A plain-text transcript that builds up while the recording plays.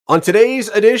On today's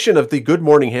edition of the Good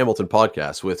Morning Hamilton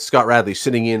podcast with Scott Radley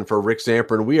sitting in for Rick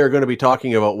Zamperin, we are going to be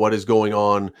talking about what is going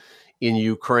on in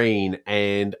Ukraine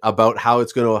and about how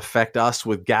it's going to affect us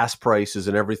with gas prices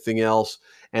and everything else,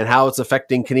 and how it's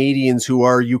affecting Canadians who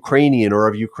are Ukrainian or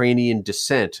of Ukrainian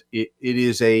descent.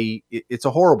 It's a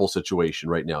horrible situation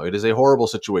right now. It is a horrible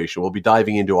situation. We'll be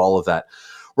diving into all of that.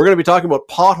 We're going to be talking about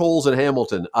potholes in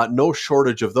Hamilton. No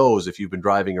shortage of those. If you've been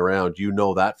driving around, you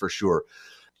know that for sure.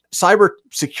 Cyber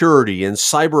security and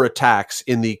cyber attacks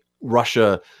in the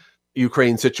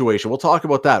Russia-Ukraine situation. We'll talk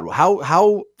about that.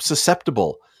 How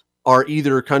susceptible are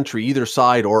either country, either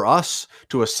side, or us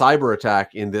to a cyber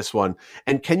attack in this one?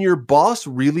 And can your boss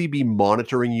really be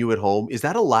monitoring you at home? Is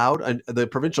that allowed? And the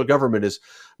provincial government is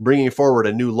bringing forward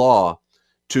a new law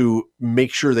to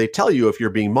make sure they tell you if you're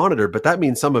being monitored, but that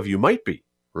means some of you might be.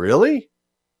 Really?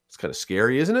 It's kind of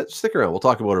scary, isn't it? Stick around. We'll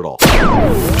talk about it all.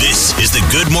 This is the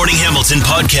Good Morning Hamilton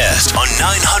podcast on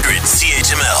 900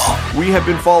 CHML. We have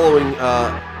been following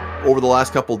over the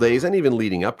last couple of days and even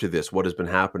leading up to this, what has been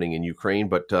happening in Ukraine.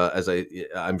 But as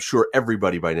I'm sure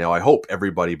everybody by now, I hope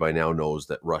everybody by now knows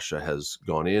that Russia has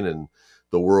gone in and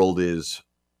the world is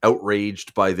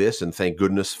outraged by this. And thank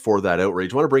goodness for that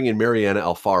outrage. I want to bring in Mariana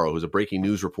Alfaro, who's a breaking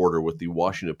news reporter with the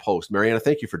Washington Post. Mariana,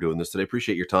 thank you for doing this today.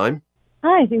 Appreciate your time.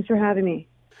 Hi, thanks for having me.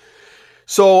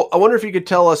 So I wonder if you could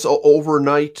tell us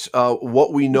overnight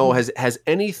what we know. Has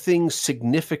anything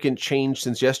significant changed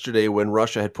since yesterday when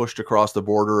Russia had pushed across the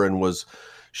border and was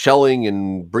shelling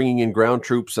and bringing in ground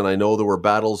troops? And I know there were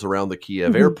battles around the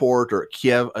Kiev airport or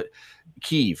Kiev.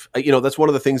 That's one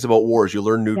of the things about wars. You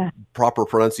learn new proper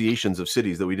pronunciations of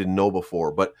cities that we didn't know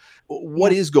before. But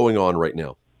what is going on right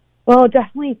now? Well,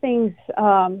 definitely things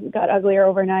got uglier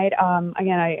overnight.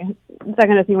 Again, it's that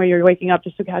kind of thing where you're waking up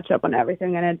just to catch up on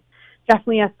everything, and it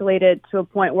definitely escalated to a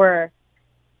point where,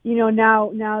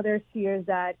 now there's fears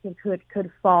that it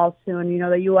could fall soon.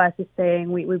 The U.S. is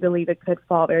saying we believe it could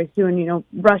fall very soon.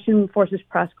 Russian forces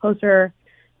pressed closer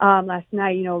last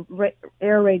night.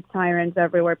 Air raid sirens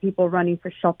everywhere, people running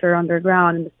for shelter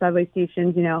underground in the subway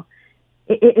stations.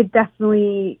 It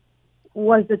definitely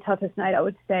was the toughest night, I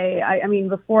would say. I mean,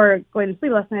 before going to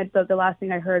sleep last night, the last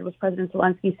thing I heard was President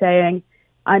Zelensky saying,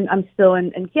 I'm still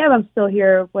in Kiev. I'm still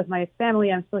here with my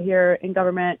family. I'm still here in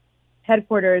government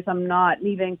headquarters. I'm not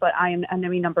leaving, but I am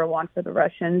enemy number one for the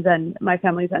Russians, and my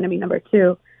family's enemy number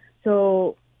two.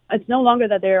 So it's no longer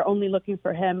that they're only looking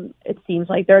for him. It seems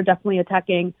like they're definitely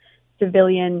attacking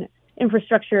civilian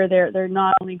infrastructure. They're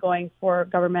not only going for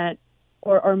government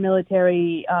or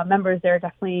military members. They're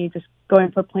definitely just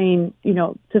going for plain,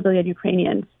 civilian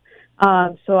Ukrainians.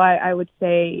 So I would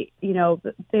say,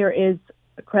 there is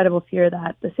a credible fear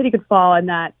that the city could fall and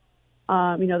that,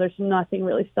 there's nothing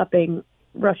really stopping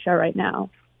Russia right now.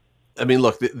 I mean,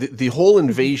 look, the whole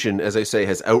invasion, as I say,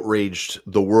 has outraged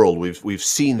the world. We've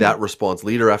seen that response.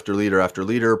 Leader after leader after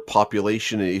leader,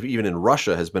 population, even in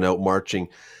Russia, has been out marching.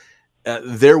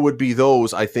 There would be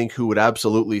those, I think, who would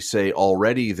absolutely say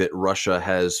already that Russia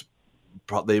has,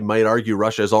 they might argue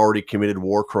Russia has already committed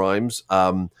war crimes.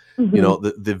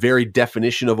 The very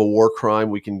definition of a war crime,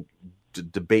 we can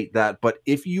debate that. But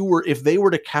if they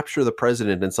were to capture the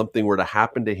president and something were to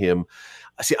happen to him,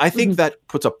 I think that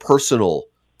puts a personal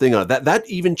thing on it. That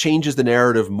even changes the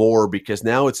narrative more, because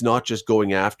now it's not just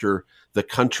going after the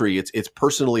country. It's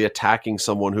personally attacking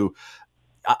someone who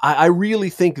I really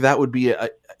think that would be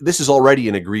this is already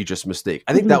an egregious mistake.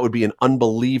 I think that would be an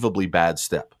unbelievably bad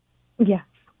step. Yeah.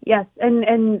 Yes.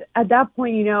 And at that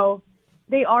point,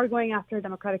 they are going after a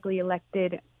democratically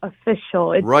elected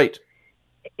official. Right.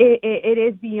 It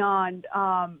is beyond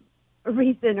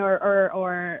reason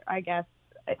or I guess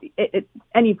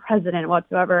any president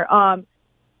whatsoever.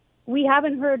 We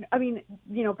haven't heard,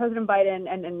 President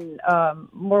Biden and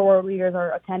more world leaders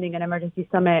are attending an emergency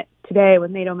summit today with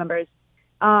NATO members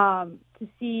to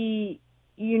see,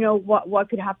 what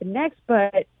could happen next.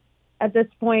 But at this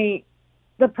point,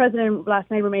 the president last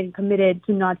night remained committed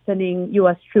to not sending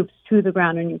U.S. troops to the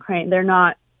ground in Ukraine.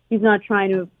 He's not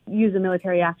trying to use a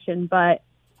military action, but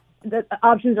the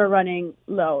options are running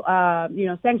low.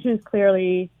 Sanctions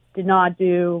clearly did not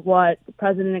do what the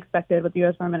president expected, what the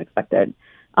U.S. government expected.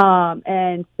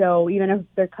 And so even if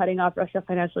they're cutting off Russia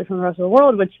financially from the rest of the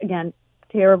world, which, again,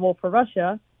 terrible for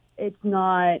Russia, it's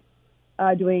not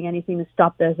doing anything to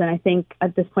stop this. And I think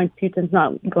at this point, Putin's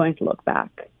not going to look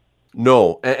back.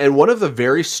 No. And one of the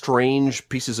very strange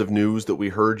pieces of news that we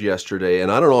heard yesterday,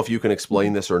 and I don't know if you can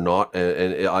explain this or not,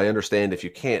 and I understand if you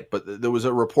can't, but there was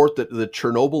a report that the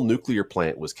Chernobyl nuclear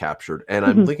plant was captured. And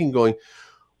I'm thinking,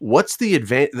 What's the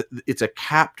advantage? It's a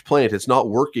capped plant. It's not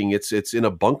working. It's in a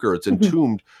bunker. It's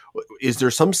entombed. Is there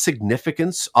some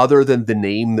significance other than the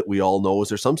name that we all know? Is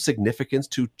there some significance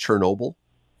to Chernobyl?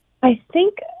 I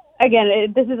think,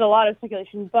 again, this is a lot of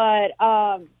speculation, but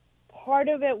part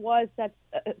of it was that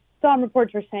some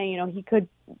reports were saying,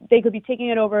 they could be taking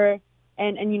it over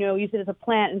and use it as a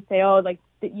plant and say,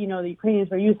 the Ukrainians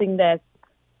were using this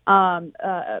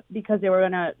because they were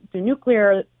going to do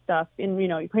nuclear stuff. And,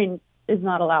 Ukraine is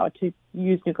not allowed to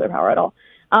use nuclear power at all.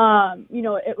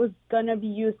 It was going to be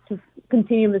used to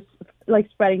continue this,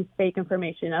 spreading fake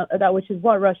information, that which is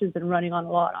what Russia's been running on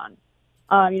a lot on.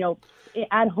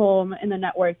 At home in the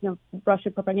network,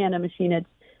 Russian propaganda machine, it's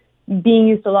being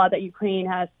used a lot that Ukraine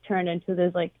has turned into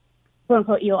this, quote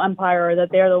unquote, evil empire, that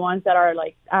they're the ones that are,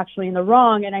 actually in the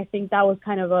wrong. And I think that was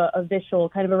kind of a visual,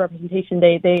 kind of a representation.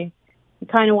 They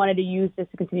kind of wanted to use this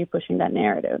to continue pushing that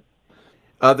narrative.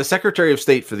 The Secretary of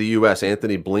State for the U.S.,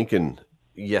 Anthony Blinken,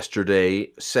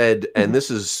 yesterday said, and this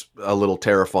is a little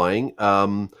terrifying,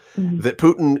 that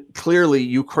Putin, clearly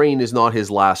Ukraine is not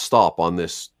his last stop on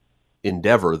this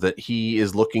endeavor, that he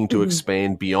is looking to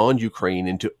expand beyond Ukraine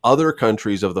into other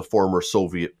countries of the former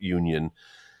Soviet Union.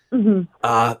 Boy,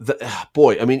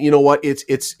 I mean, you know what?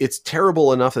 It's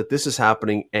terrible enough that this is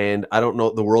happening, and I don't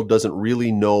know, the world doesn't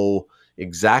really know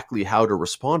exactly how to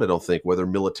respond, I don't think, whether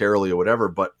militarily or whatever.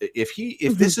 But if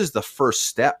this is the first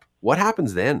step, what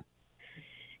happens then?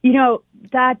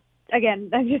 That, again,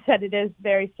 as you said, it is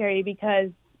very scary because,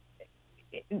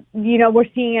 we're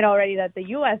seeing it already that the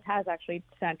U.S. has actually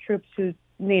sent troops to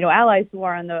NATO allies who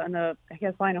are on the I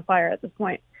guess, line of fire at this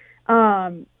point.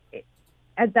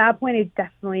 At that point, it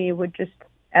definitely would just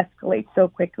escalate so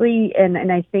quickly.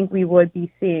 And I think we would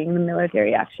be seeing the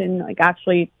military action,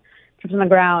 actually troops on the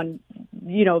ground,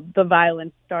 the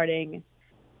violence starting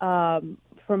from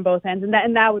both ends.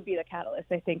 And that would be the catalyst,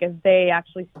 I think, as they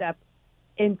actually step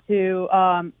into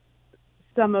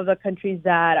some of the countries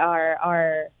that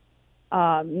are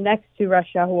next to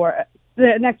Russia,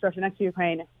 next to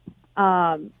Ukraine.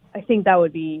 I think that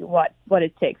would be what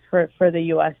it takes for the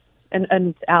U.S.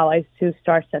 and allies to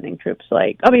start sending troops.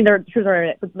 Their troops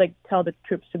are tell the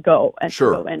troops to go and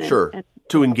to go in and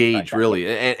to engage, really,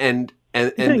 and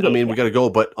I mean, we got to go.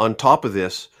 But on top of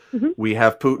this, we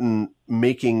have Putin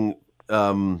making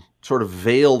sort of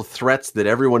veiled threats that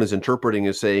everyone is interpreting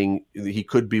as saying he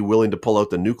could be willing to pull out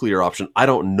the nuclear option. I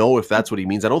don't know if that's what he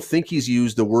means. I don't think he's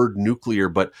used the word nuclear,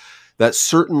 but that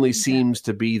certainly seems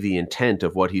to be the intent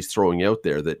of what he's throwing out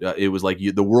there, that it was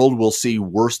the world will see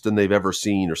worse than they've ever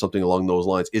seen, or something along those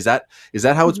lines. Is that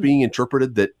how it's being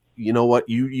interpreted, that,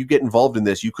 you get involved in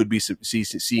this, you could be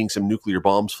seeing some nuclear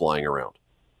bombs flying around?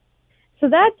 So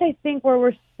that's, I think, where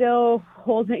we're still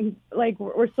holding,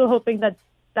 we're still hoping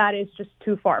that is just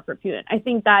too far for Putin. I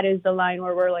think that is the line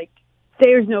where we're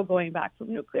there's no going back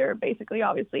from nuclear, basically,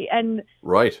 obviously. And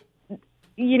right.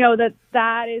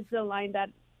 That is the line that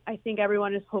I think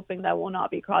everyone is hoping that will not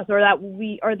be crossed, or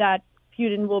that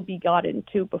Putin will be gotten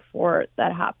to before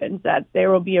that happens, that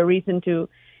there will be a reason to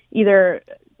either,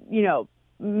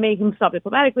 make him stop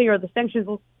diplomatically, or the sanctions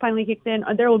will finally kick in,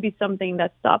 or there will be something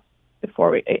that stops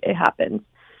before it happens.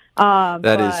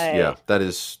 That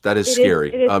is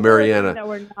scary. Mariana, that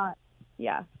we're not,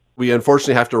 we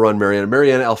unfortunately have to run.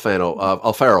 Mariana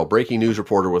Alfaro, breaking news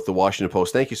reporter with the Washington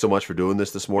Post. Thank you so much for doing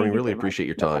this morning. Really appreciate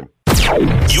your time.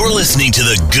 You're listening to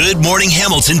the Good Morning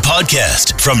Hamilton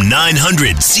podcast from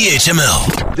 900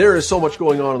 CHML. There is so much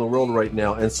going on in the world right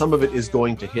now, and some of it is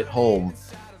going to hit home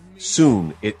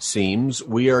soon, it seems.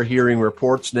 We are hearing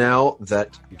reports now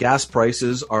that gas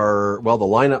prices are, the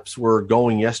lineups were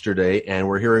going yesterday, and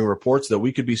we're hearing reports that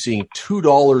we could be seeing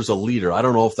 $2 a liter. I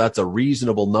don't know if that's a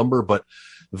reasonable number, but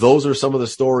those are some of the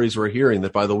stories we're hearing,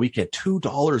 that by the weekend,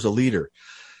 $2 a liter.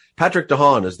 Patrick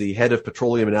DeHaan is the head of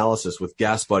petroleum analysis with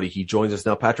Gas Buddy. He joins us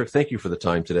now. Patrick, thank you for the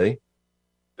time today.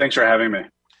 Thanks for having me.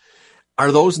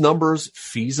 Are those numbers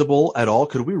feasible at all?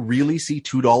 Could we really see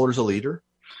 $2 a liter?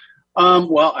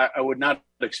 I would not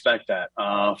expect that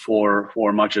for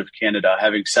much of Canada.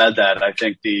 Having said that, I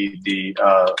think the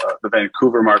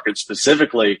Vancouver market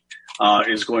specifically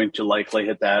is going to likely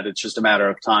hit that. It's just a matter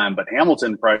of time. But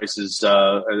Hamilton prices,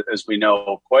 as we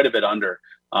know, quite a bit under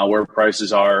where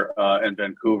prices are in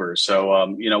Vancouver. So,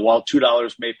 while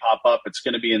 $2 may pop up, it's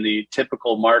going to be in the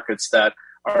typical markets that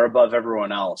are above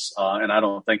everyone else. And I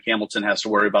don't think Hamilton has to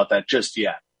worry about that just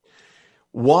yet.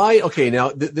 Why? Okay,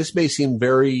 now this may seem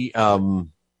very to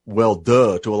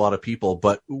a lot of people,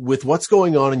 but with what's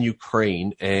going on in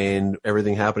Ukraine and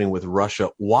everything happening with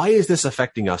Russia, why is this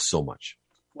affecting us so much?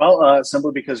 Well,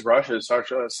 simply because Russia is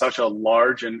such a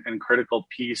large and critical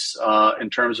piece in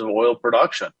terms of oil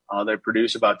production. They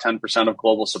produce about 10% of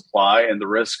global supply, and the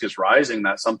risk is rising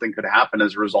that something could happen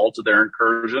as a result of their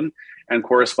incursion and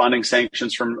corresponding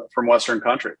sanctions from Western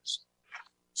countries.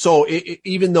 So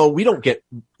even though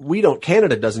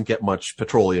Canada doesn't get much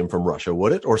petroleum from Russia,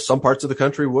 would it? Or some parts of the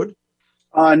country would?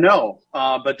 No,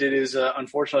 but it is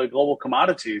unfortunately a global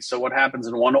commodity. So what happens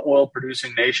in one oil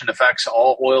producing nation affects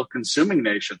all oil consuming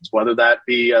nations, whether that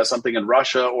be something in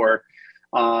Russia or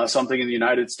something in the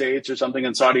United States or something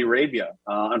in Saudi Arabia.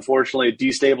 Unfortunately, it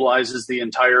destabilizes the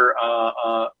entire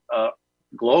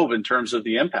globe in terms of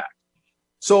the impact.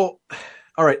 So,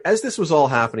 all right, as this was all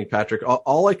happening, Patrick,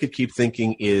 all I could keep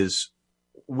thinking is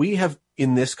we have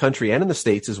in this country and in the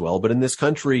States as well, but in this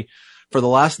country, for the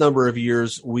last number of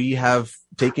years, we have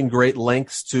taken great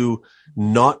lengths to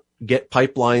not get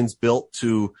pipelines built,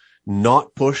 to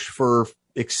not push for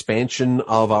expansion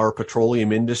of our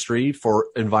petroleum industry for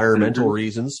environmental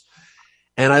reasons.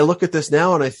 And I look at this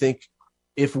now and I think,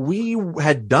 if we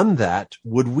had done that,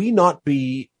 would we not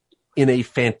be in a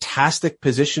fantastic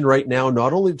position right now,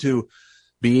 not only to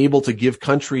be able to give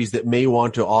countries that may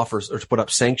want to offer or to put up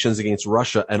sanctions against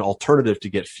Russia an alternative to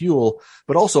get fuel,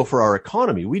 but also for our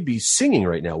economy? We'd be singing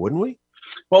right now, wouldn't we?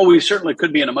 Well, we certainly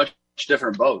could be in a much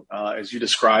different boat, as you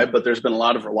described, but there's been a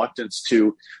lot of reluctance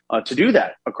to do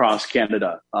that across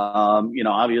Canada.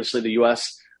 Obviously the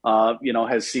U.S.,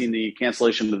 has seen the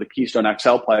cancellation of the Keystone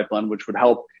XL pipeline, which would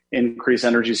help increase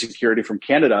energy security from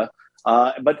Canada.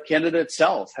 But Canada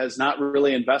itself has not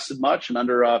really invested much, and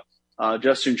under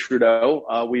Justin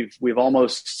Trudeau, we've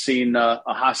almost seen a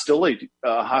hostility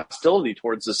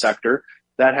towards the sector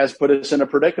that has put us in a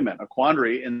predicament, a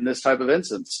quandary in this type of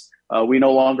instance. We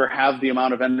no longer have the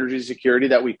amount of energy security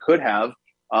that we could have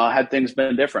had things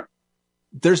been different.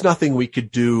 There's nothing we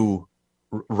could do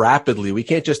rapidly. We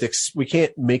can't we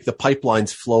can't make the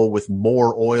pipelines flow with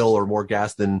more oil or more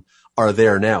gas than are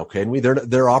there now, can we?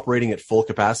 They're operating at full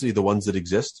capacity, the ones that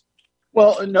exist.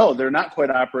 Well, no, they're not quite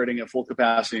operating at full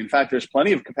capacity. In fact, there's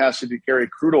plenty of capacity to carry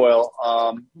crude oil,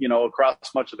 across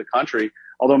much of the country,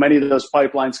 although many of those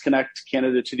pipelines connect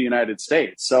Canada to the United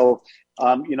States. So,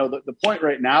 the point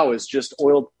right now is just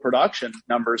oil production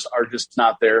numbers are just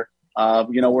not there.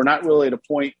 We're not really at a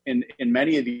point in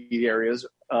many of the areas,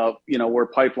 where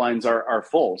pipelines are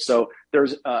full. So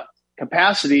there's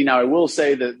capacity. Now, I will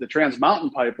say that the Trans Mountain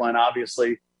pipeline,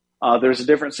 obviously, there's a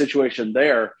different situation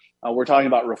there. We're talking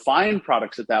about refined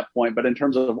products at that point, but in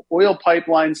terms of oil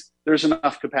pipelines, there's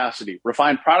enough capacity.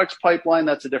 Refined products pipeline,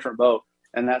 that's a different boat,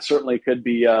 and that certainly could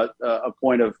be a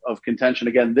point of contention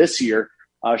again this year.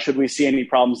 Should we see any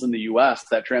problems in the U.S.,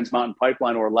 that Trans Mountain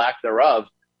pipeline or lack thereof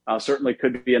certainly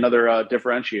could be another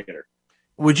differentiator.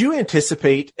 Would you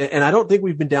anticipate, and I don't think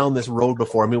we've been down this road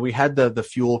before. I mean, we had the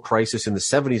fuel crisis in the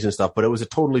 70s and stuff, but it was a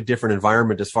totally different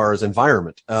environment as far as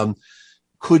environment.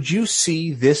 Could you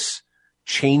see this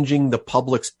changing the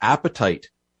public's appetite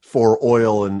for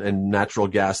oil and natural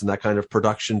gas and that kind of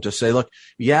production to say, look,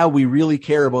 yeah, we really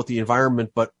care about the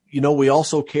environment, but, we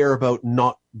also care about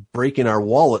not breaking our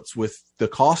wallets with the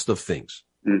cost of things?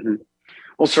 Mm-hmm.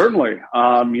 Well, certainly,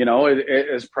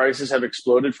 as prices have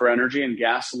exploded for energy and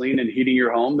gasoline and heating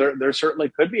your home, there certainly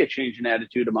could be a change in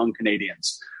attitude among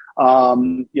Canadians.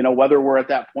 Whether we're at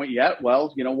that point yet,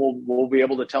 well, we'll be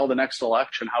able to tell the next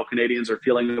election how Canadians are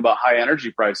feeling about high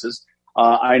energy prices.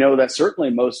 I know that certainly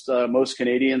most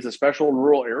Canadians, especially in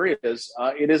rural areas,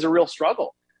 it is a real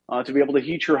struggle to be able to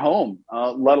heat your home,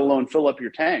 let alone fill up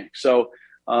your tank. So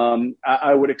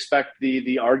I would expect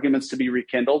the arguments to be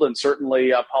rekindled, and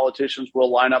certainly politicians will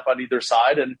line up on either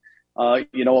side, and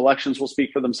elections will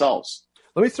speak for themselves.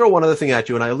 Let me throw one other thing at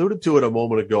you, and I alluded to it a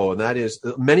moment ago, and that is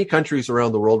many countries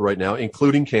around the world right now,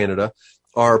 including Canada,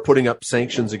 are putting up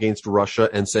sanctions against Russia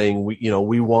and saying,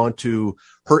 we want to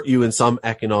hurt you in some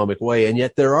economic way. And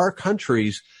yet there are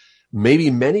countries, maybe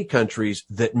many countries,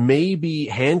 that may be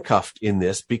handcuffed in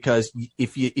this, because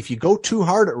if you go too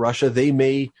hard at Russia, they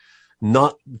may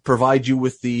not provide you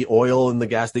with the oil and the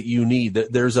gas that you need.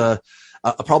 There's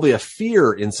probably a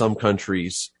fear in some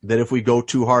countries that if we go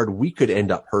too hard, we could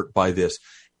end up hurt by this.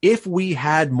 If we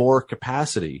had more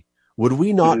capacity, would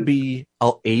we not be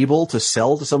able to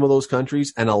sell to some of those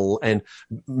countries and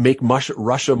make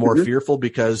Russia more fearful,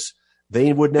 because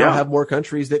they would now have more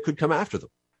countries that could come after them?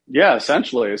 Yeah,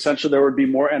 essentially there would be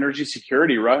more energy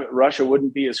security. Russia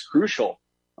wouldn't be as crucial.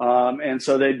 And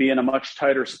so they'd be in a much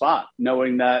tighter spot,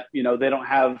 knowing that, they don't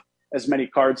have as many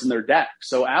cards in their deck.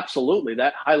 So absolutely,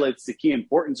 that highlights the key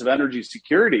importance of energy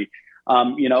security.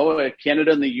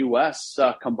 Canada and the U.S.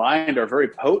 Combined are very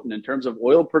potent in terms of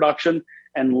oil production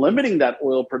And limiting that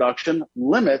oil production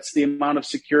limits the amount of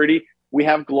security we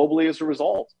have globally as a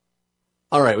result.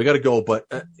 All right, we got to go. But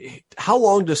how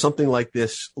long does something like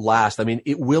this last? I mean,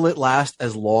 will it last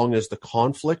as long as the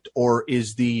conflict, or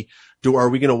are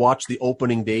we going to watch the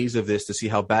opening days of this to see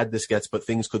how bad this gets, but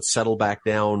things could settle back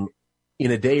down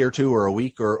in a day or two or a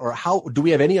week, or how do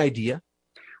we have any idea?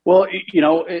 Well,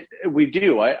 we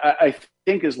do. I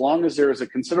think as long as there is a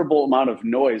considerable amount of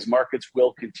noise, markets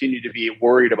will continue to be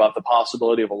worried about the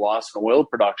possibility of a loss in oil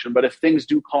production. But if things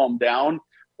do calm down,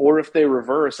 or if they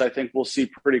reverse, I think we'll see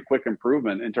pretty quick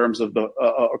improvement in terms of the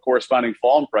corresponding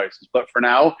fall in prices. But for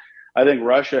now, I think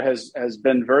Russia has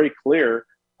been very clear,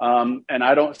 and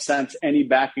I don't sense any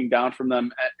backing down from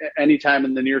them anytime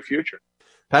in the near future.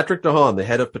 Patrick De Haan, the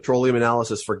head of petroleum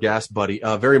analysis for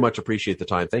GasBuddy, very much appreciate the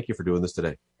time. Thank you for doing this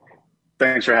today.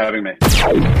 Thanks for having me.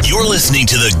 You're listening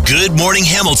to the Good Morning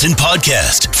Hamilton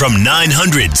podcast from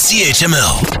 900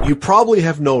 CHML. You probably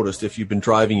have noticed, if you've been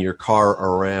driving your car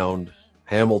around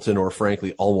Hamilton, or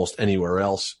frankly almost anywhere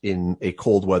else in a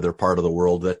cold weather part of the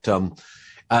world,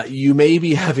 that you may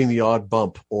be having the odd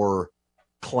bump or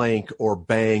clank or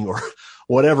bang or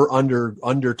whatever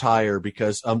under tire,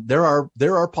 because there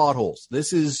are potholes.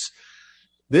 This is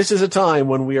a time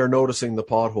when we are noticing the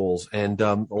potholes, and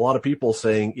a lot of people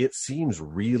saying it seems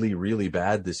really, really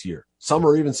bad this year. Some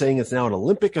are even saying it's now an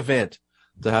Olympic event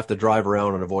to have to drive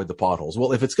around and avoid the potholes.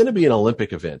 Well, if it's going to be an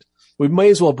Olympic event, we may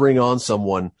as well bring on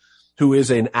someone who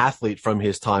is an athlete from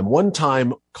his time,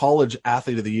 one-time college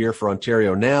athlete of the year for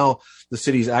Ontario, now the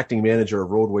city's acting manager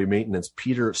of roadway maintenance,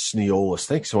 Peter Sneolis.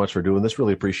 Thanks so much for doing this.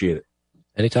 Really appreciate it.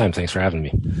 Anytime. Thanks for having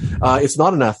me. It's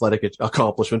not an athletic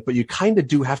accomplishment, but you kind of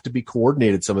do have to be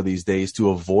coordinated some of these days to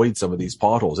avoid some of these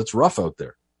potholes. It's rough out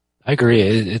there. I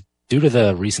agree. Due to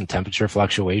the recent temperature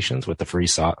fluctuations with the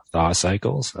freeze-thaw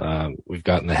cycles, we've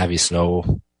gotten the heavy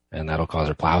snow, and that'll cause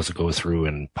our plows to go through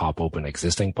and pop open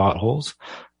existing potholes.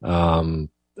 And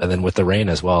then with the rain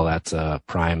as well, that's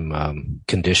prime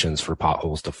conditions for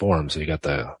potholes to form. So you got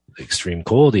the extreme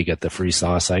cold, you get the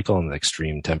freeze-thaw cycle, and the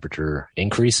extreme temperature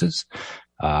increases.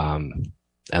 And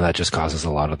that just causes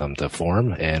a lot of them to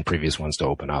form and previous ones to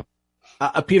open up.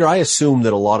 Peter, I assume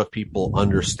that a lot of people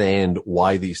understand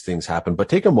why these things happen, but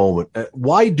take a moment.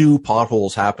 Why do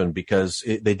potholes happen? Because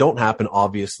they don't happen,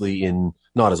 obviously,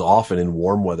 not as often in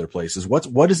warm weather places.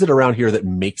 What is it around here that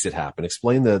makes it happen?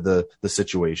 Explain the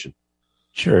situation.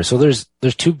 Sure. So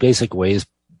there's two basic ways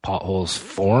potholes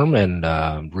form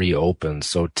and reopen.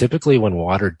 So typically when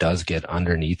water does get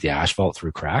underneath the asphalt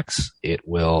through cracks, it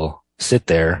will sit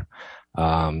there.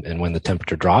 And when the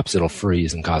temperature drops, it'll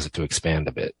freeze and cause it to expand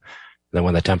a bit. Then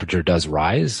when the temperature does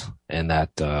rise and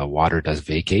that water does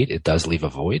vacate, it does leave a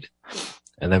void.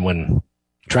 And then when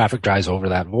traffic drives over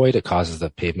that void, it causes the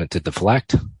pavement to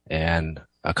deflect, and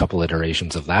a couple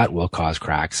iterations of that will cause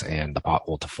cracks and the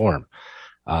pothole to form.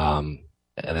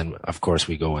 And then, of course,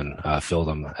 we go and fill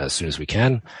them as soon as we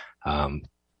can.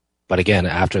 But again,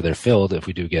 after they're filled, if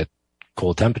we do get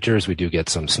cold temperatures, we do get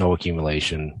some snow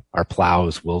accumulation, our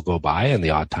plows will go by, and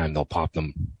the odd time they'll pop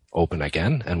them open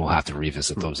again, and we'll have to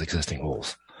revisit those existing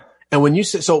holes. And when you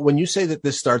say that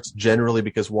this starts generally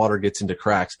because water gets into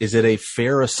cracks, is it a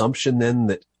fair assumption then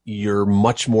that you're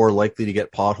much more likely to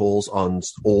get potholes on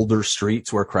older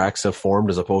streets where cracks have formed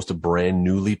as opposed to brand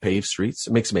newly paved streets?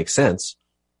 It makes sense.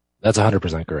 That's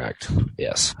 100% correct.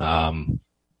 Yes.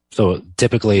 So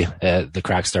typically the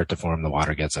cracks start to form, the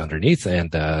water gets underneath,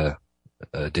 and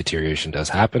deterioration does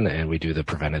happen, and we do the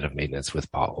preventative maintenance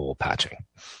with pothole patching.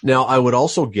 Now, I would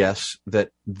also guess that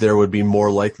there would be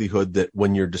more likelihood that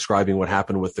when you're describing what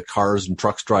happened with the cars and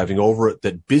trucks driving over it,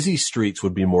 that busy streets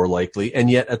would be more likely.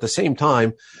 And yet at the same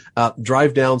time,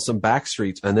 drive down some back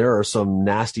streets and there are some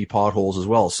nasty potholes as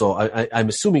well. So I'm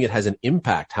assuming it has an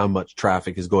impact how much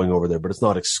traffic is going over there, but it's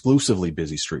not exclusively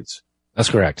busy streets. That's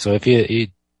correct. So if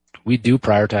we do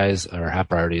prioritize or have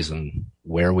priorities in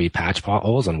where we patch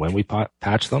potholes and when we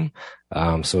patch them.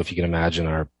 So if you can imagine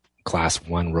our class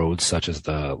 1 roads, such as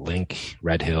the Link,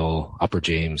 Red Hill, Upper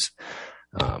James,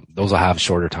 those will have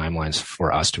shorter timelines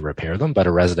for us to repair them. But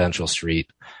a residential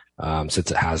street, since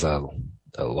it has a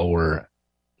lower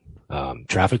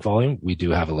traffic volume, we do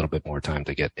have a little bit more time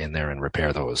to get in there and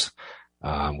repair those.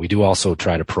 We do also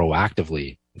try to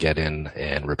proactively get in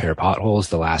and repair potholes.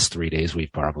 The last 3 days,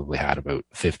 we've probably had about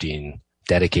 15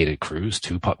 dedicated crews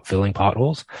to filling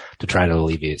potholes to try to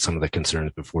alleviate some of the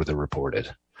concerns before they're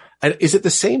reported. And is it the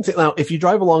same thing? Now, if you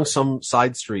drive along some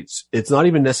side streets, it's not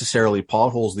even necessarily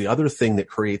potholes. The other thing that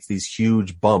creates these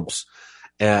huge bumps,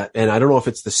 and I don't know if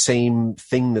it's the same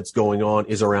thing that's going on,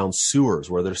 is around sewers,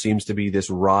 where there seems to be this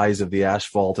rise of the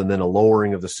asphalt and then a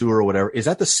lowering of the sewer or whatever. Is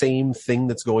that the same thing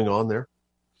that's going on there?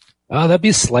 That'd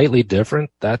be slightly different.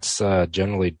 That's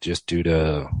generally just due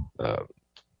to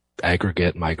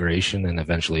aggregate migration, and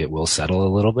eventually it will settle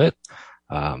a little bit.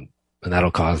 And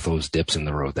that'll cause those dips in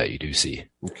the road that you do see.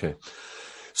 Okay.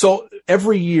 So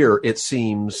every year, it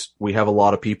seems we have a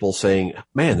lot of people saying,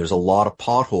 man, there's a lot of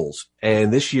potholes.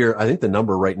 And this year, I think the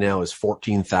number right now is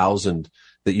 14,000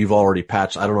 that you've already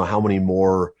patched. I don't know how many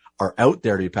more are out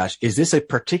there to be patched. Is this a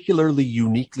particularly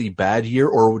uniquely bad year,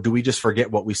 or do we just forget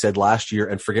what we said last year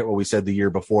and forget what we said the year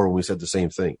before when we said the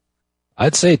same thing?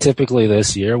 I'd say typically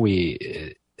this year,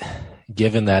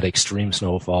 given that extreme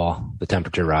snowfall, the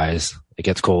temperature rise, it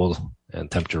gets cold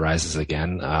and temperature rises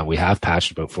again. We have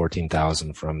patched about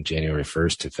 14,000 from January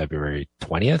 1st to February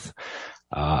 20th.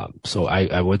 So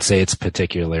I would say it's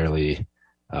particularly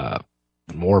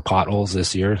more potholes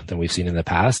this year than we've seen in the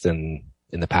past. And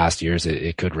in the past years,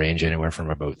 it could range anywhere from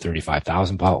about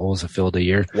 35,000 potholes filled a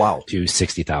year to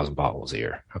 60,000 potholes a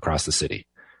year across the city.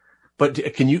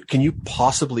 But can you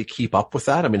possibly keep up with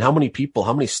that? I mean, how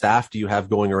many staff do you have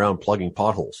going around plugging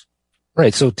potholes?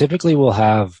 Right. So typically we'll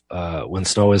have, when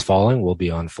snow is falling, we'll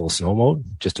be on full snow mode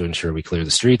just to ensure we clear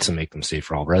the streets and make them safe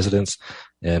for all residents.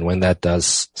 And when that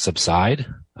does subside,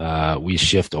 we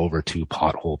shift over to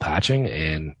pothole patching,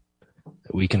 and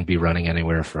we can be running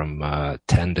anywhere from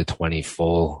 10 to 20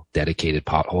 full dedicated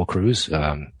pothole crews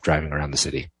driving around the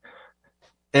city.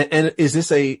 And is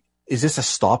this a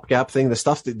stopgap thing? The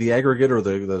stuff that the aggregate or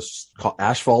the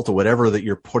asphalt or whatever that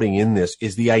you're putting in this,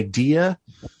 is the idea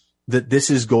that this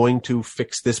is going to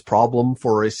fix this problem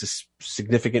for a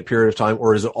significant period of time,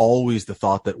 or is it always the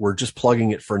thought that we're just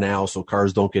plugging it for now so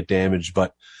cars don't get damaged,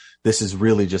 but this is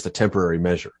really just a temporary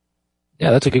measure?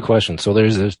 Yeah, that's a good question. So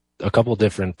there's a couple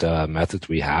different methods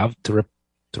we have to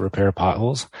repair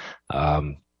potholes.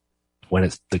 When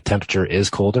the temperature is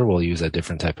colder, we'll use a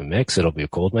different type of mix. It'll be a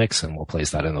cold mix, and we'll place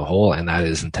that in the hole, and that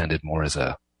is intended more as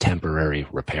a temporary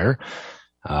repair.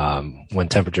 When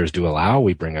temperatures do allow,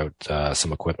 we bring out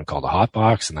some equipment called a hot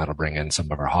box, and that'll bring in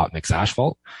some of our hot mix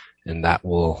asphalt, and that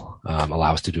will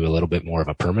allow us to do a little bit more of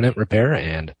a permanent repair.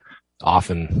 And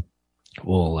often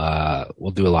we'll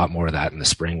do a lot more of that in the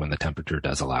spring when the temperature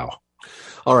does allow.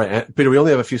 All right, Peter, we only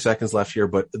have a few seconds left here,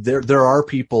 but there are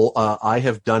people, I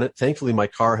have done it. Thankfully, my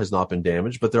car has not been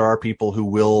damaged, but there are people who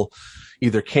will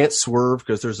either can't swerve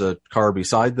because there's a car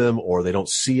beside them, or they don't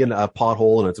see a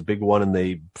pothole and it's a big one and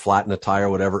they flatten a tire or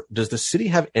whatever. Does the city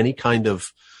have any kind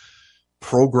of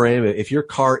program? If your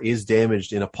car is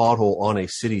damaged in a pothole on a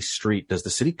city street, does the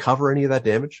city cover any of that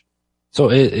damage? So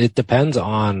it depends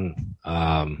on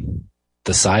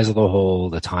the size of the hole,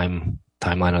 the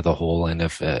timeline of the hole, and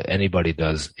if anybody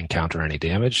does encounter any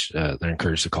damage, they're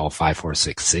encouraged to call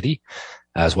 546 City,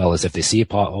 as well as if they see a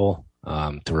pothole,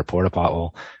 to report a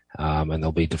pothole, and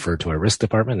they'll be deferred to our risk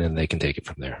department, and they can take it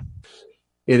from there.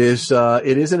 It is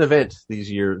an event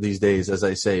these days, as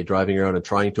I say, driving around and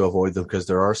trying to avoid them, because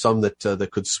there are some that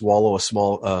could swallow a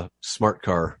small smart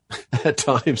car at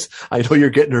times. I know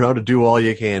you're getting around to do all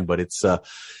you can, but it's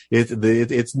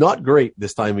not great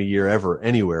this time of year ever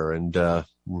anywhere. And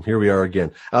here we are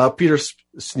again. Peter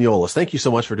Sniolis, thank you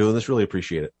so much for doing this. Really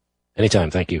appreciate it.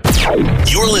 Anytime. Thank you.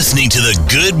 You're listening to the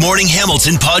Good Morning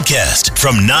Hamilton podcast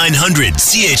from 900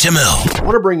 CHML. I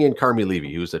want to bring in Carmi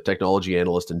Levy, who's a technology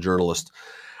analyst and journalist.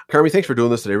 Carmi, thanks for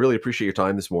doing this today. Really appreciate your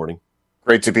time this morning.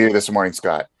 Great to be here this morning,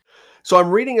 Scott. So I'm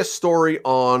reading a story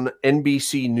on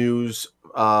NBC News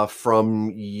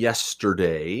from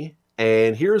yesterday,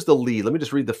 and here's the lead. Let me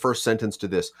just read the first sentence to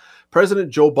this. President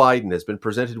Joe Biden has been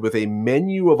presented with a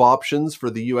menu of options for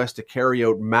the U.S. to carry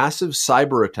out massive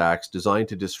cyber attacks designed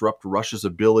to disrupt Russia's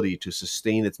ability to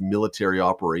sustain its military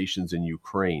operations in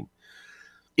Ukraine.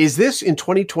 Is this in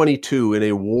 2022 in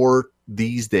a war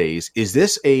these days? Is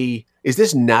this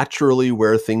naturally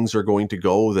where things are going to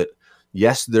go? That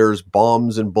yes, there's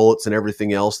bombs and bullets and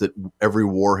everything else that every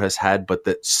war has had, but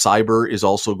that cyber is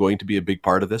also going to be a big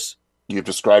part of this? You've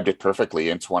described it perfectly.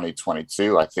 In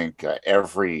 2022, I think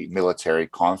every military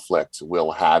conflict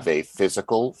will have a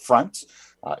physical front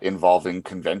involving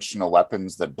conventional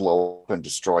weapons that blow up and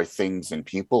destroy things and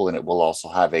people, and it will also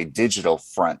have a digital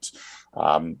front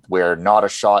where not a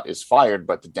shot is fired,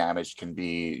 but the damage can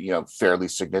be, fairly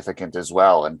significant as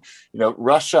well. And,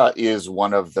 Russia is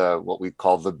one of what we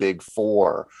call the big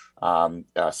four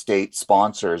state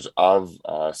sponsors of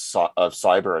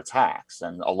cyber attacks,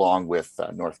 and along with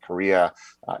North Korea,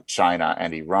 China,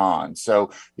 and Iran.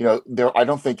 So, I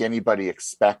don't think anybody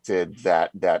expected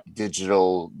that the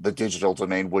digital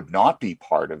domain would not be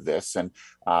part of this, and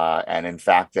in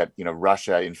fact that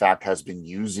Russia in fact has been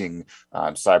using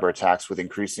cyber attacks with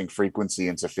increasing frequency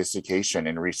and sophistication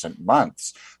in recent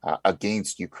months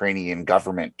against Ukrainian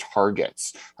government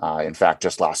targets. In fact,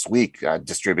 just last week,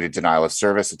 distributed denial of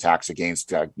service attacks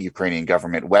against Ukrainian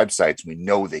government websites. We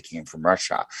know they came from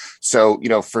Russia. So,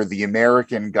 for the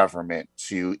American government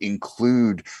to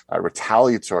include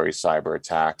retaliatory cyber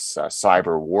attacks,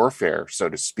 cyber warfare, so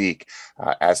to speak,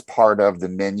 as part of the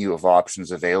menu of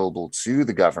options available to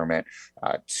the government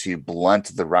to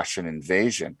blunt the Russian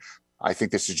invasion, I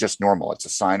think this is just normal. It's a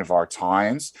sign of our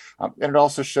times. And it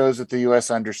also shows that the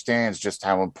U.S. understands just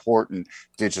how important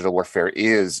digital warfare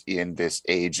is in this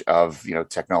age of,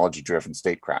 technology-driven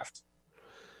statecraft.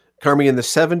 Carmi, in the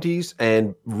 70s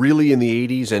and really in the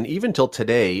 80s and even till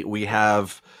today, we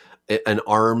have an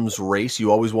arms race.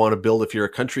 You always want to build, if you're a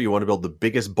country, you want to build the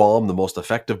biggest bomb, the most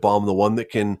effective bomb, the one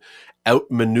that can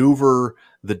outmaneuver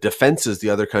the defenses the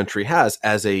other country has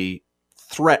as a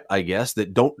threat, I guess,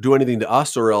 that don't do anything to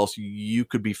us, or else you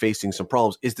could be facing some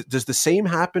problems. Does the same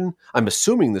happen? I'm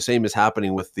assuming the same is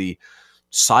happening with the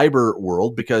cyber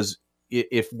world, because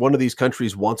if one of these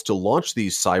countries wants to launch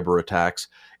these cyber attacks,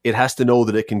 it has to know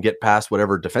that it can get past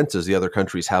whatever defenses the other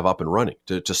countries have up and running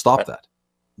to stop that.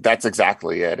 That's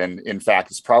exactly it. And in fact,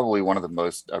 it's probably one of the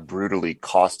most brutally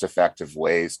cost-effective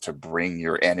ways to bring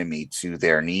your enemy to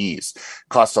their knees.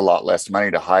 Costs a lot less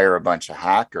money to hire a bunch of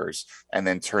hackers and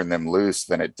then turn them loose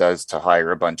than it does to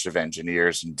hire a bunch of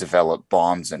engineers and develop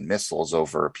bombs and missiles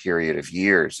over a period of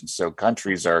years. And so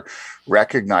countries are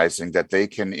recognizing that they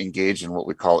can engage in what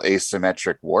we call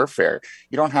asymmetric warfare.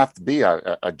 You don't have to be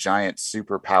a giant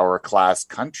superpower class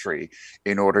country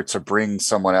in order to bring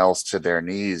someone else to their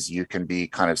knees. You can be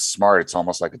kind of smart. It's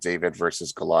almost like a David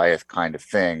versus Goliath kind of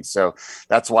thing. So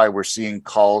that's why we're seeing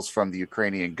calls from the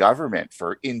Ukrainian government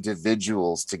for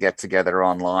individuals to get together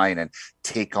online and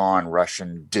take on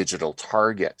Russian digital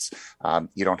targets.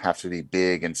 You don't have to be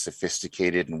big and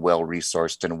sophisticated and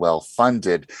well-resourced and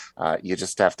well-funded. You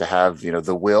just have to have,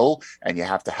 the will, and you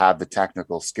have to have the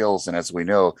technical skills. And as we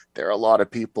know, there are a lot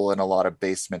of people in a lot of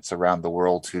basements around the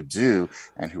world who do,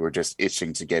 and who are just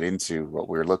itching to get into what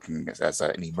we're looking at as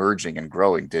an emerging and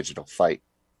growing digital fight.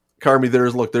 Carmi,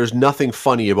 there's nothing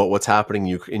funny about what's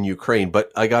happening in Ukraine,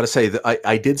 but I got to say that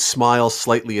I did smile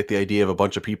slightly at the idea of a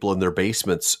bunch of people in their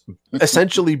basements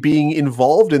essentially being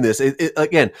involved in this.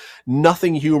 Again,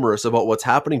 nothing humorous about what's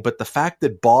happening, but the fact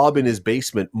that Bob in his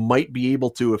basement might be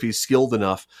able to, if he's skilled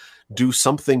enough, do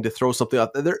something to throw something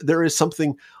out there is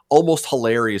something almost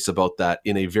hilarious about that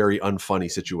in a very unfunny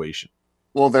situation.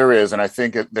 Well, there is. And I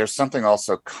think there's something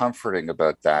also comforting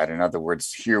about that. In other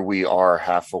words, here we are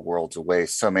half a world away.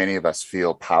 So many of us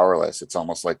feel powerless. It's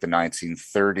almost like the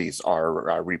 1930s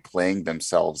are replaying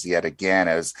themselves yet again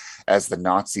as the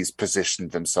Nazis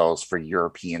positioned themselves for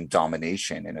European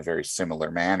domination in a very similar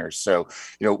manner. So,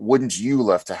 wouldn't you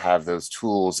love to have those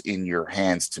tools in your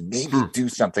hands to maybe do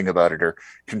something about it or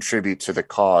contribute to the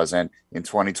cause? And in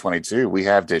 2022, we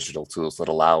have digital tools that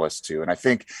allow us to. And I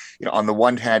think, on the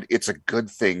one hand, it's a good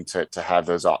thing to have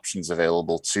those options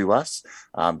available to us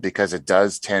because it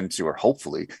does tend to, or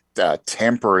hopefully,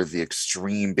 temper the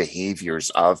extreme behaviors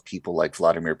of people like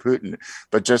Vladimir Putin.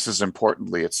 But just as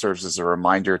importantly, it serves as a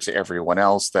reminder to everyone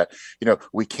else that,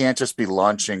 we can't just be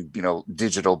launching,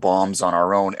 digital bombs on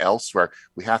our own elsewhere.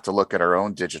 We have to look at our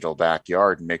own digital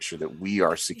backyard and make sure that we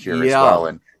are secure as well.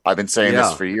 And I've been saying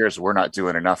this for years. We're not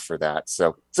doing enough for that.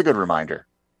 So it's a good reminder.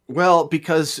 Well,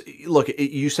 because look,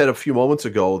 you said a few moments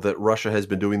ago that Russia has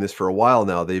been doing this for a while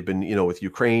now. They've been, with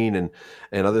Ukraine and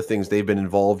other things, they've been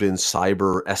involved in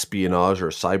cyber espionage or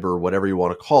cyber, whatever you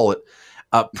want to call it.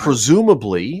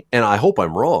 Presumably, and I hope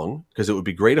I'm wrong, because it would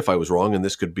be great if I was wrong and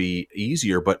this could be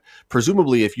easier, but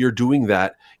presumably if you're doing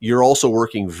that, you're also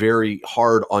working very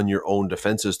hard on your own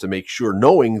defenses to make sure,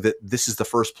 knowing that this is the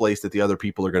first place that the other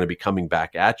people are going to be coming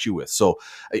back at you with. So,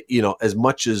 as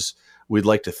much as we'd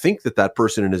like to think that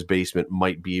person in his basement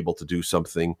might be able to do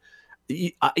something,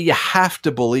 you have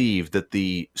to believe that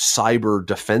the cyber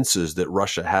defenses that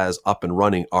Russia has up and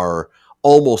running are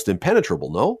almost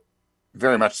impenetrable, no?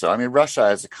 Very much so. I mean, Russia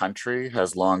as a country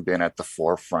has long been at the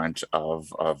forefront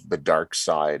of the dark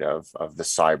side of the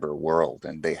cyber world,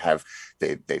 and they have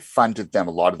They funded them.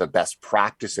 A lot of the best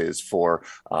practices for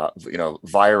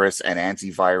virus and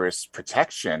antivirus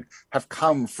protection have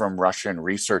come from Russian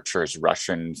researchers,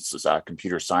 Russian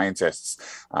computer scientists,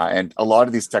 and a lot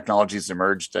of these technologies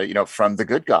emerged, from the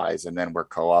good guys, and then were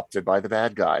co-opted by the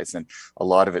bad guys. And a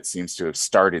lot of it seems to have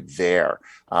started there.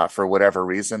 For whatever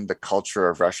reason, the culture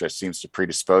of Russia seems to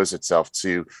predispose itself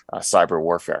to cyber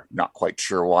warfare. Not quite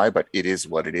sure why, but it is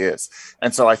what it is.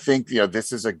 And so I think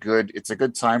this is it's a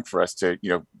good time for us to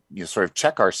sort of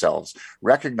check ourselves,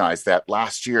 recognize that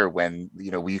last year when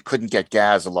we couldn't get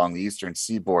gas along the eastern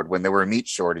seaboard, when there were meat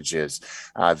shortages,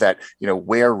 that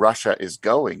where Russia is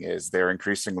going is they're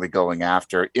increasingly going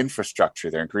after infrastructure.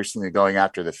 They're increasingly going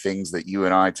after the things that you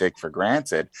and I take for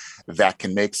granted that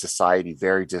can make society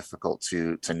very difficult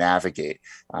to navigate.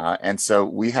 And so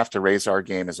we have to raise our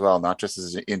game as well, not just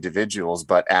as individuals,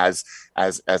 but as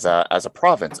a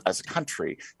province, as a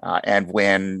country. And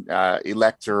when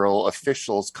electoral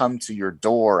officials come to your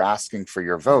door asking for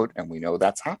your vote, and we know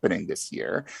that's happening this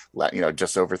year,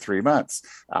 just over 3 months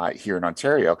here in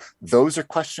Ontario, those are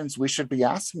questions we should be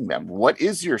asking them. What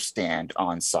is your stand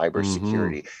on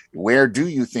cybersecurity? Mm-hmm. Where do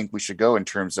you think we should go in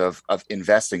terms of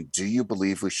investing? Do you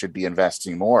believe we should be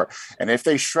investing more? And if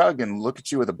they shrug and look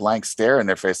at you with a blank stare in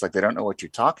their face like they don't know what you're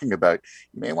talking about,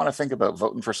 you may want to think about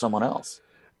voting for someone else.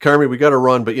 Carmi, we got to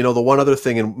run, but the one other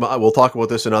thing, and we'll talk about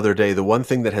this another day, the one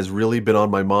thing that has really been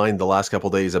on my mind the last couple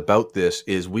of days about this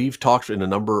is we've talked for a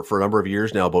number of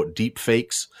years now about deep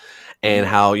fakes and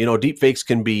how, deep fakes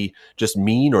can be just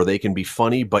mean or they can be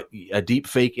funny, but a deep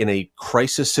fake in a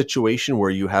crisis situation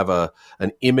where you have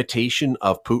an imitation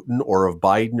of Putin or of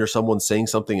Biden or someone saying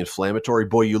something inflammatory,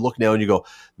 boy, you look now and you go,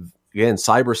 again,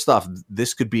 cyber stuff,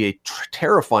 this could be a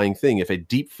terrifying thing if a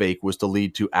deep fake was to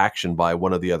lead to action by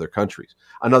one of the other countries.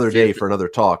 Another day for another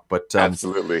talk, but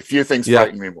absolutely. Few things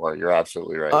frighten me more. You're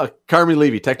absolutely right. Carmi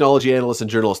Levy, technology analyst and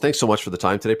journalist. Thanks so much for the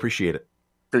time today. Appreciate it.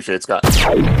 Appreciate it, Scott.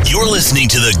 You're listening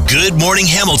to the Good Morning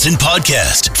Hamilton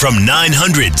podcast from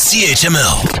 900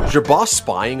 CHML. Is your boss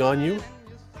spying on you?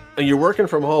 And you're working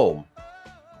from home.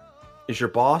 Is your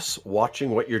boss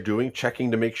watching what you're doing, checking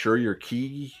to make sure your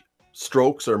key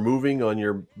strokes are moving on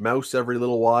your mouse every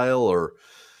little while, or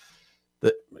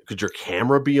could your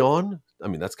camera be on? I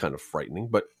mean, that's kind of frightening,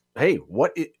 but hey,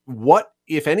 what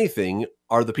if anything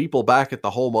are the people back at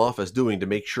the home office doing to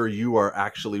make sure you are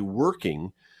actually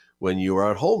working when you are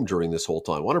at home during this whole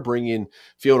time? I want to bring in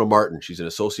Fiona Martin. She's an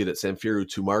associate at Samfiru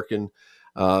Tumarkin.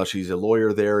 She's a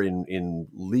lawyer there in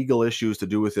legal issues to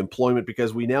do with employment,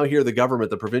 because we now hear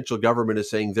the provincial government is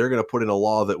saying they're going to put in a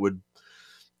law that would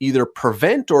either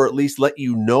prevent or at least let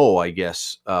you know, I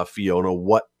guess, Fiona,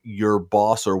 what your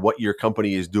boss or what your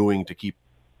company is doing to keep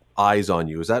eyes on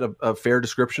you. Is that a fair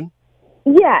description?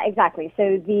 Yeah, exactly.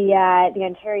 So the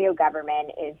Ontario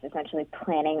government is essentially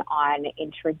planning on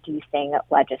introducing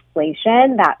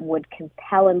legislation that would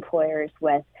compel employers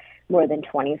with more than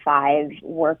 25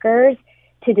 workers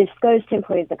to disclose to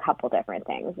employees a couple different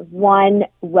things. One,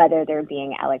 whether they're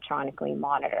being electronically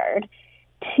monitored.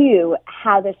 Two,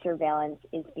 how the surveillance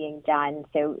is being done.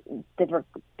 So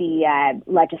the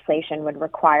legislation would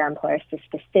require employers to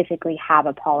specifically have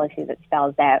a policy that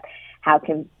spells out how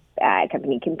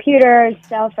company computers,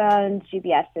 cell phones,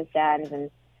 GPS systems,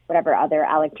 and whatever other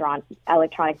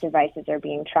electronic devices are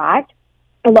being tracked,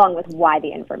 along with why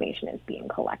the information is being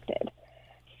collected.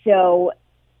 So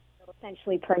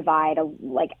essentially provide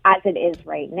as it is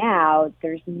right now,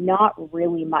 there's not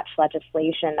really much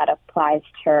legislation that applies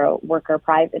to worker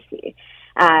privacy.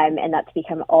 And that's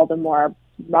become all the more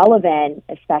relevant,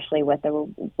 especially with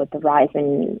the rise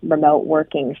in remote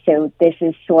working. So this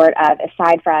is sort of,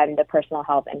 aside from the Personal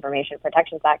Health Information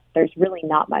Protections Act, there's really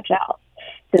not much else.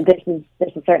 So this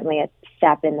is certainly a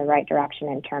step in the right direction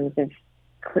in terms of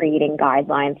creating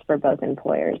guidelines for both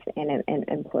employers and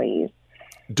employees.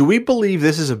 Do we believe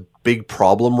this is a big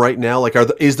problem right now?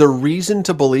 Is there reason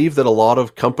to believe that a lot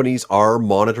of companies are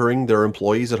monitoring their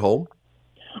employees at home?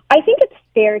 I think it's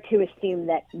fair to assume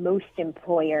that most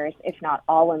employers, if not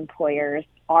all employers,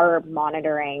 are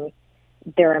monitoring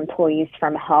their employees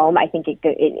from home. I think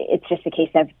it's just a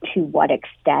case of to what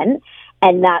extent,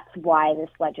 and that's why this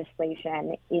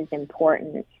legislation is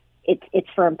important. It's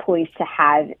for employees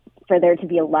for there to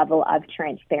be a level of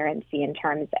transparency in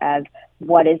terms of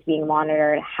what is being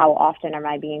monitored, how often am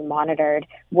I being monitored,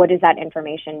 what is that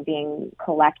information being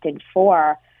collected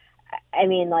for. I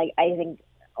mean, I think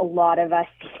a lot of us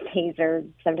these days are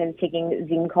sometimes taking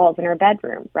Zoom calls in our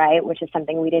bedroom, right? Which is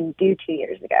something we didn't do 2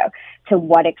 years ago. To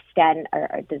what extent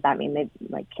or does that mean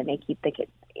that, can they keep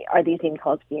are these Zoom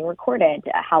calls being recorded?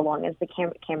 How long is the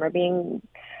camera being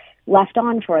left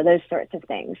on for? Those sorts of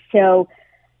things. So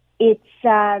it's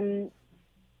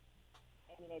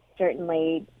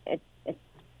certainly, it's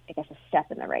I guess, a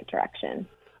step in the right direction.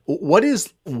 What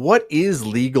is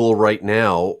legal right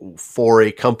now for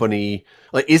a company?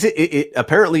 Like, is it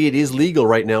apparently it is legal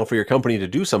right now for your company to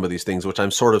do some of these things, which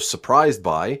I'm sort of surprised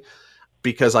by,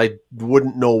 because I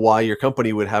wouldn't know why your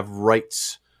company would have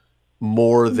rights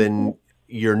more than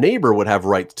your neighbor would have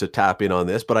rights to tap in on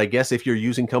this. But I guess if you're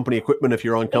using company equipment, if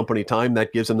you're on company time,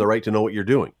 that gives them the right to know what you're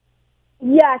doing.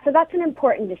 Yeah, so that's an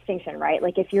important distinction, right?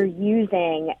 Like if you're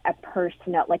using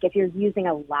if you're using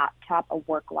a laptop, a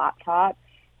work laptop,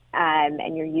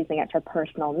 and you're using it for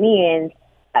personal means,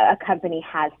 a company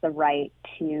has the right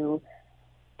to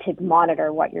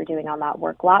monitor what you're doing on that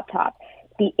work laptop.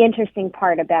 The interesting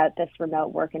part about this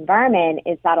remote work environment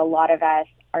is that a lot of us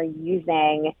are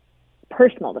using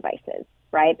personal devices,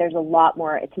 right? It's a lot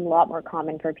more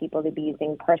common for people to be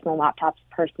using personal laptops,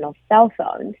 personal cell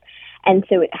phones. And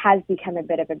so it has become a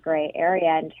bit of a gray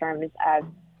area in terms of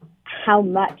how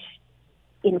much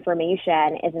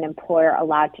information is an employer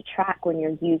allowed to track when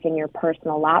you're using your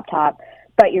personal laptop,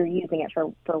 but you're using it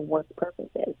for work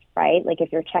purposes, right? Like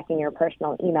if you're checking your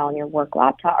personal email on your work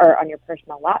laptop or on your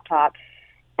personal laptop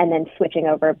and then switching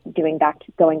over, going back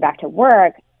to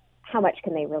work, how much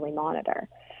can they really monitor?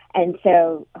 And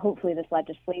so hopefully this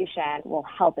legislation will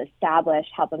help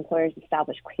employers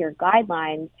establish clear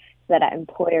guidelines so that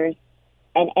employers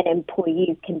and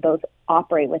employees can both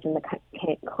operate within the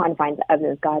confines of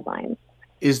those guidelines.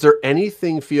 Is there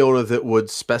anything, Fiona, that would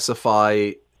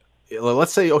specify,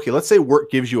 let's say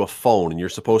work gives you a phone and you're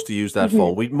supposed to use that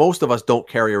phone. Most of us don't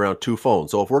carry around two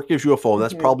phones. So if work gives you a phone,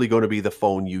 that's probably going to be the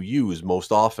phone you use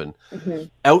most often.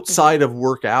 Outside of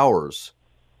work hours,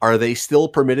 are they still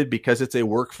permitted, because it's a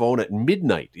work phone, at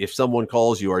midnight? If someone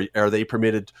calls you, are they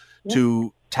permitted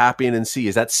to tap in and see?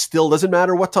 Is that still, doesn't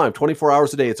matter what time, 24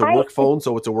 hours a day, it's a work phone,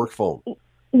 so it's a work phone?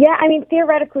 Yeah, I mean,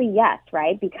 theoretically, yes,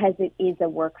 right? Because it is a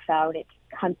work phone, it's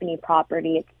company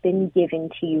property, it's been given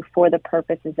to you for the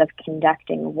purposes of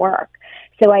conducting work.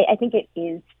 So I think it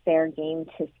is fair game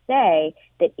to say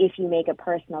that if you make a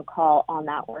personal call on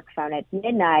that work phone at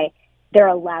midnight, they're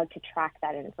allowed to track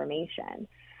that information.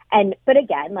 But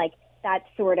again, like, that's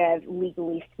sort of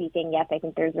legally speaking, yes, I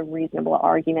think there's a reasonable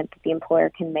argument that the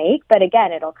employer can make. But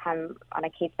again, it'll come on a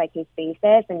case-by-case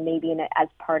basis, and maybe as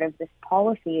part of this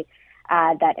policy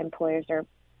that employers are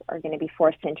going to be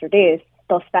forced to introduce,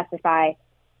 they'll specify,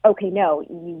 okay, no,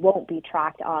 you won't be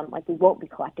tracked on, like, we won't be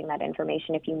collecting that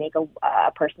information if you make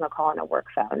a personal call on a work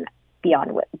phone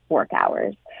beyond work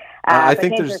hours. I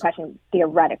think to answer your question,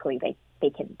 theoretically, they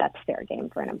can, that's fair game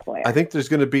for an employer. I think there's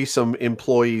going to be some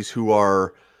employees who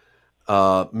are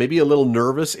maybe a little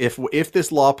nervous if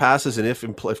this law passes, and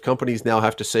if companies now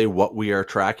have to say what we are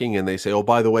tracking, and they say, oh,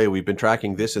 by the way, we've been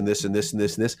tracking this and this and this and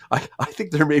this and this. I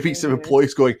think there may be some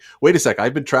employees going, wait a sec,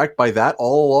 I've been tracked by that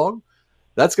all along.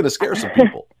 That's going to scare some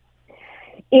people.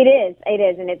 It is,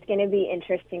 and it's going to be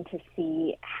interesting to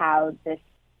see how this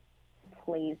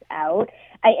plays out.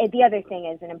 The other thing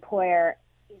is, an employer,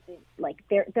 like,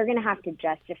 they're going to have to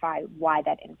justify why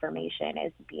that information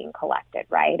is being collected,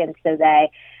 right? And so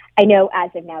I know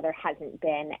as of now there hasn't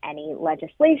been any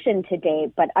legislation to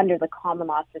date, but under the common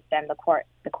law system, the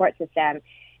court system,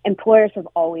 employers have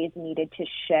always needed to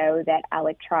show that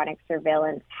electronic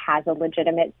surveillance has a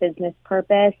legitimate business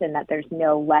purpose and that there's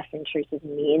no less intrusive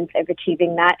means of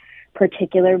achieving that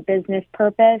particular business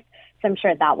purpose. So I'm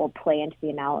sure that will play into the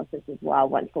analysis as well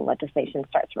once the legislation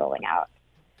starts rolling out.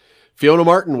 Fiona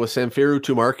Martin with Samfiru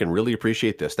Tumarkin, really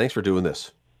appreciate this. Thanks for doing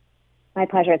this. My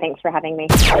pleasure. Thanks for having me.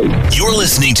 You're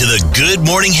listening to the Good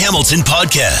Morning Hamilton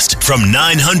podcast from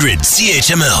 900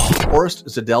 CHML. Orest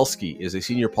Zadelsky is a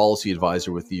senior policy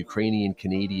advisor with the Ukrainian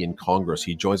Canadian Congress.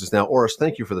 He joins us now. Orest,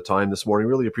 thank you for the time this morning.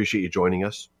 Really appreciate you joining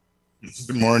us.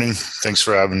 Good morning. Thanks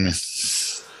for having me.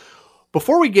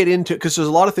 Before we get into, because there's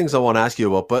a lot of things I want to ask you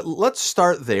about, but let's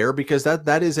start there, because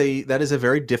that is a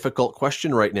very difficult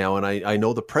question right now. And I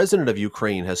know the president of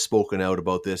Ukraine has spoken out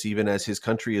about this, even as his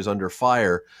country is under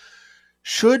fire.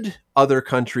 Should other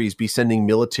countries be sending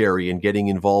military and getting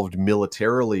involved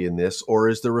militarily in this, or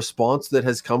is the response that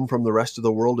has come from the rest of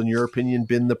the world, in your opinion,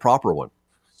 been the proper one?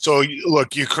 So,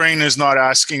 look, Ukraine is not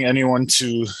asking anyone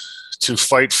to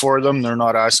fight for them. They're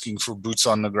not asking for boots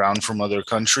on the ground from other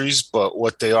countries, but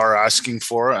what they are asking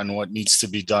for, and what needs to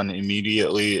be done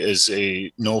immediately, is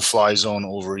a no-fly zone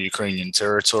over Ukrainian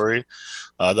territory.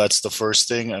 That's the first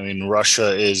thing. I mean,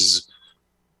 Russia is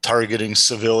targeting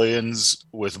civilians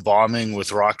with bombing,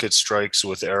 with rocket strikes,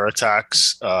 with air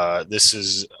attacks. This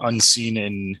is unseen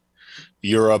in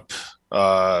Europe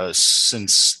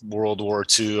since World War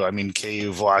II. I mean,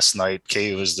 Kyiv last night.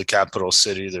 Kyiv is the capital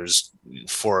city. There's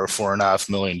 4.5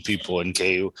 million people in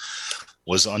Kyiv.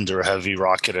 was under heavy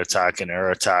rocket attack and air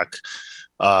attack.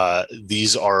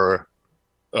 These are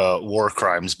war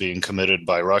crimes being committed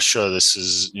by Russia. This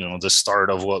is, the start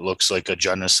of what looks like a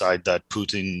genocide that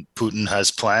Putin has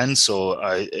planned. So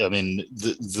I mean,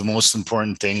 the most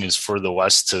important thing is for the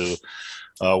West to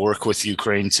work with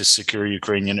Ukraine to secure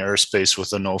Ukrainian airspace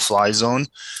with a no-fly zone,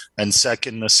 and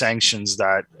second, the sanctions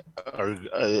that are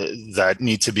that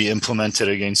need to be implemented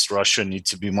against Russia need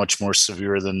to be much more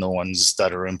severe than the ones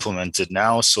that are implemented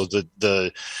now. So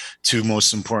the two most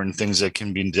important things that can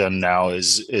be done now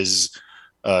is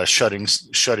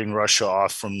shutting Russia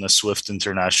off from the SWIFT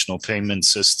international payment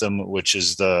system, which is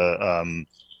the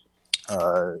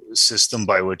system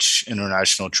by which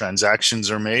international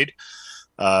transactions are made.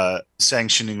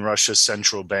 Sanctioning Russia's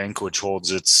central bank, which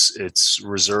holds its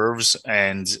reserves,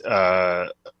 and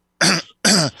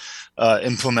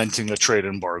implementing a trade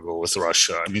embargo with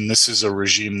Russia. I mean, this is a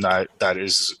regime that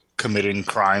is committing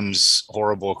crimes,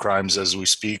 horrible crimes, as we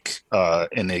speak,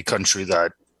 in a country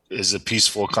that is a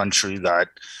peaceful country that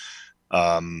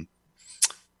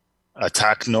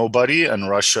attack nobody, and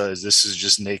this is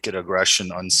just naked aggression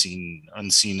unseen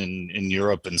in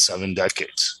Europe in 7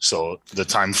 decades. So the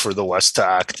time for the West to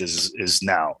act is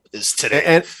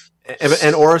today.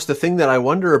 And Orest, the thing that I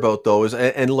wonder about though is,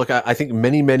 and look, I think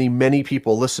many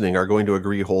people listening are going to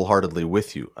agree wholeheartedly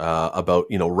with you about,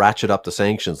 ratchet up the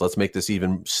sanctions. Let's make this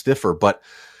even stiffer. But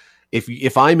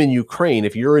if I'm in Ukraine,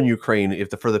 if you're in Ukraine,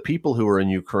 for the people who are in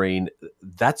Ukraine,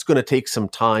 that's going to take some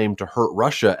time to hurt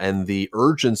Russia. And the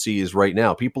urgency is right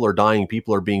now. People are dying.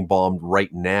 People are being bombed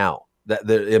right now.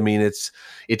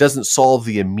 It doesn't solve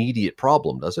the immediate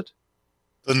problem, does it?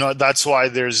 No, that's why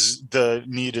the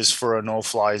need is for a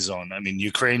no-fly zone. I mean,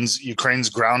 Ukraine's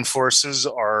ground forces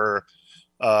are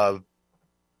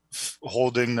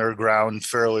holding their ground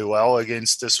fairly well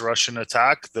against this Russian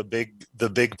attack. The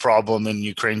big problem in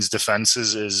Ukraine's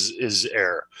defenses is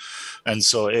air, and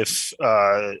so if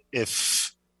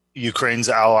Ukraine's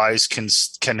allies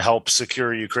can help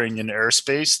secure Ukrainian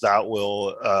airspace, that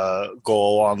will go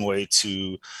a long way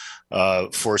to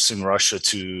forcing Russia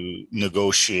to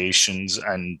negotiations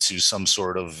and to some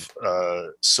sort of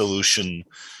solution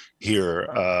here.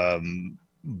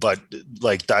 But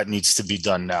that needs to be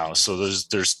done now. So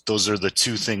those are the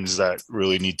two things that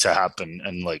really need to happen,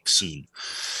 and soon.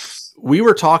 We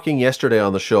were talking yesterday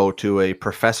on the show to a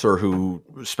professor who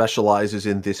specializes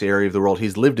in this area of the world.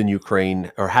 He's lived in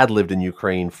Ukraine, or had lived in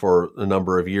Ukraine, for a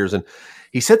number of years. And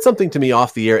he said something to me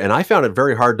off the air, and I found it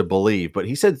very hard to believe. But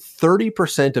he said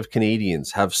 30% of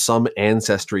Canadians have some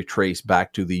ancestry trace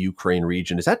back to the Ukraine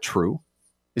region. Is that true?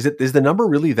 Is the number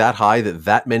really that high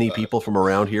that many people from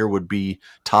around here would be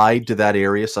tied to that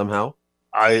area somehow?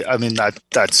 I mean,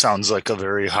 that sounds like a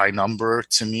very high number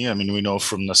to me. I mean, we know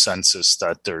from the census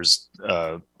that there's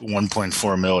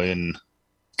 1.4 million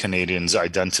Canadians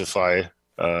identify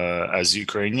as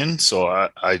Ukrainian. So I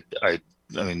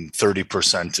mean,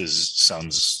 30%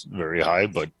 sounds very high,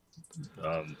 but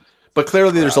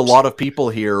clearly there's a lot of people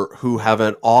here who have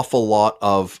an awful lot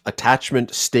of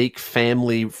attachment, stake,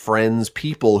 family, friends,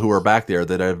 people who are back there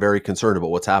that are very concerned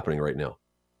about what's happening right now.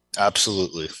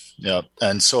 Absolutely. Yeah.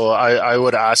 And so I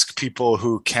would ask people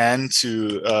who can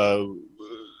to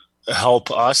help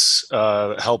us,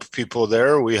 help people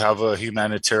there. We have a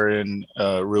humanitarian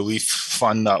relief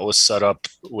fund that was set up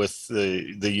with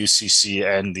the UCC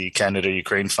and the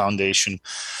Canada-Ukraine Foundation.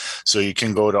 So you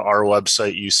can go to our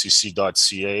website,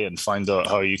 ucc.ca, and find out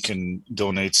how you can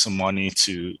donate some money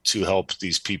to help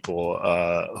these people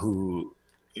who,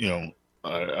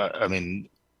 I mean,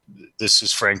 this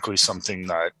is frankly something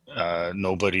that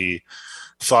nobody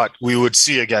thought we would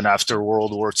see again after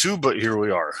World War II, but here we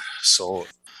are. So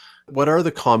what are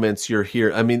the comments you're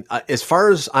hearing? I mean, as far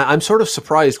as I'm sort of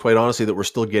surprised, quite honestly, that we're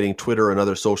still getting Twitter and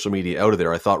other social media out of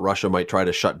there. I thought Russia might try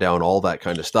to shut down all that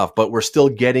kind of stuff, but we're still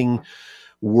getting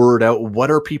word out.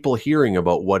 What are people hearing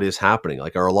about what is happening?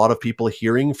 Are a lot of people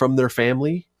hearing from their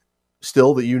family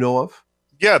still that you know of?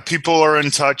 Yeah, people are in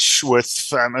touch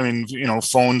with, I mean,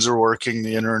 phones are working,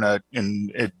 the internet, and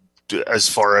it, as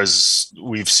far as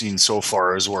we've seen so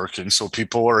far, is working. So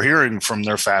people are hearing from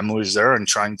their families there and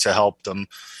trying to help them.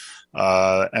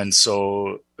 And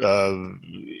so,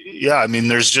 yeah, I mean,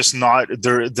 there's just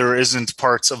there isn't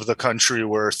parts of the country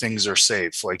where things are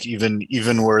safe.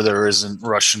 Even where there isn't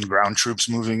Russian ground troops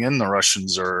moving in, the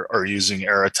Russians are using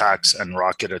air attacks and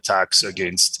rocket attacks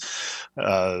against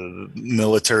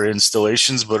military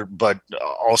installations, but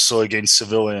also against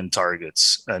civilian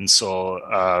targets. And so,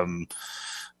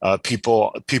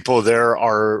 people there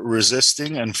are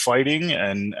resisting and fighting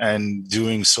and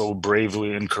doing so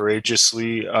bravely and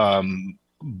courageously.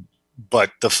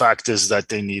 but the fact is that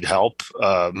they need help,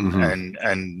 and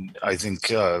I think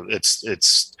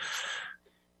it's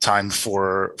time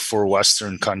for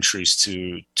Western countries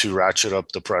to ratchet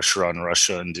up the pressure on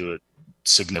Russia and do it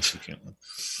significantly.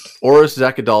 Orest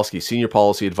Zakadalski, Senior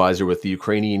Policy Advisor with the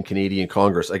Ukrainian Canadian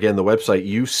Congress. Again, the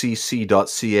website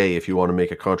ucc.ca if you want to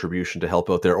make a contribution to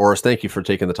help out there. Orest, thank you for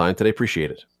taking the time today.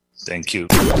 Appreciate it. Thank you.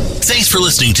 Thanks for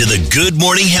listening to the Good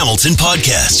Morning Hamilton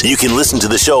podcast. You can listen to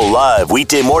the show live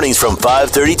weekday mornings from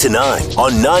 5:30 to 9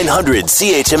 on 900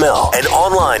 CHML and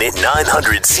online at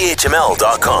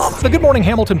 900CHML.com. The Good Morning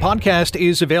Hamilton podcast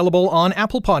is available on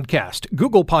Apple Podcast,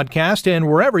 Google Podcast, and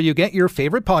wherever you get your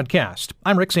favorite podcast.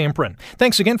 I'm Rick Zamprin.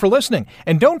 Thanks again for listening.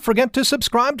 And don't forget to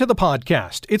subscribe to the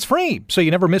podcast. It's free, so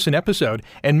you never miss an episode.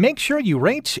 And make sure you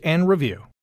rate and review.